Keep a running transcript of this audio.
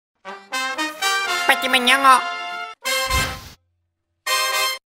맡기면 영어.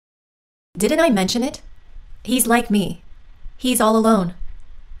 Didn't I mention it? He's like me. He's all alone.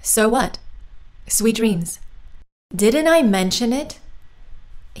 So what? Sweet dreams. Didn't I mention it?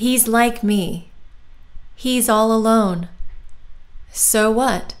 He's like me. He's all alone. So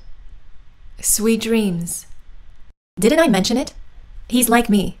what? Sweet dreams. Didn't I mention it? He's like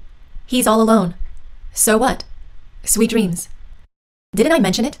me. He's all alone. So what? Sweet dreams. Didn't I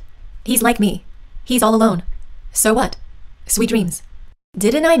mention it? He's like me. He's all alone. So what? Sweet dreams.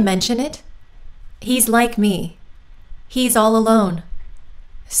 Didn't I mention it? He's like me. He's all alone.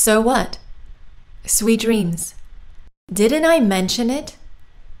 So what? Sweet dreams. Didn't I mention it?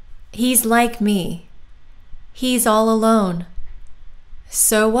 He's like me. He's all alone.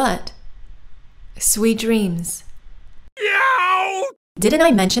 So what? Sweet dreams. Yow! Didn't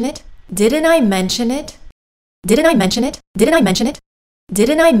I mention it? Didn't I mention it? Didn't I mention it? Didn't I mention it?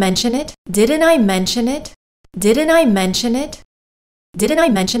 Didn't I mention it? Didn't I mention it? Didn't I mention it? Didn't I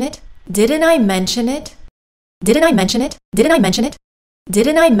mention it? Didn't I mention it? Didn't I mention it? Didn't I mention it?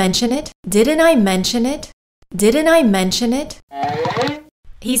 Didn't I mention it? Didn't I mention it? Didn't I mention it?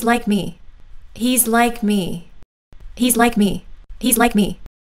 He's like me. He's like me. He's like me. He's like me.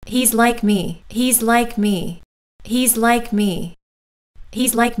 He's like me. He's like me. He's like me.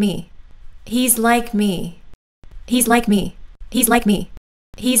 He's like me. He's like me. He's like me. He's like me.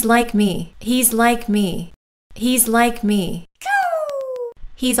 He's like me. He's like me. He's like me.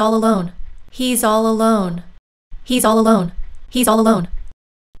 He's all alone. He's all alone. He's all alone. He's all alone.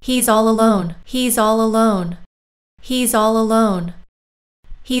 He's all alone. He's all alone. He's all alone.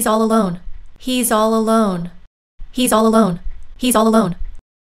 He's all alone. He's all alone. He's all alone. He's all alone.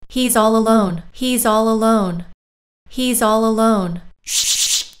 He's all alone. He's all alone. He's all alone.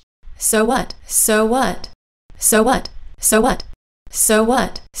 So what? So what? So what? So what? So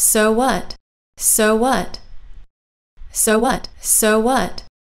what? So what? So what? So what? So what?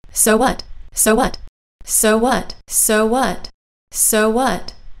 So what? So what? So what? So what? So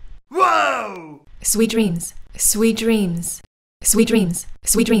what? Whoa! Sweet dreams. Sweet dreams. Sweet dreams.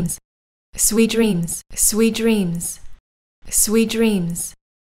 Sweet dreams. Sweet dreams. Sweet dreams. Sweet dreams.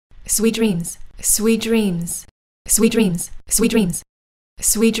 Sweet dreams. Sweet dreams. Sweet dreams. Sweet dreams.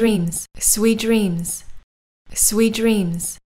 Sweet dreams. Sweet dreams. Sweet dreams.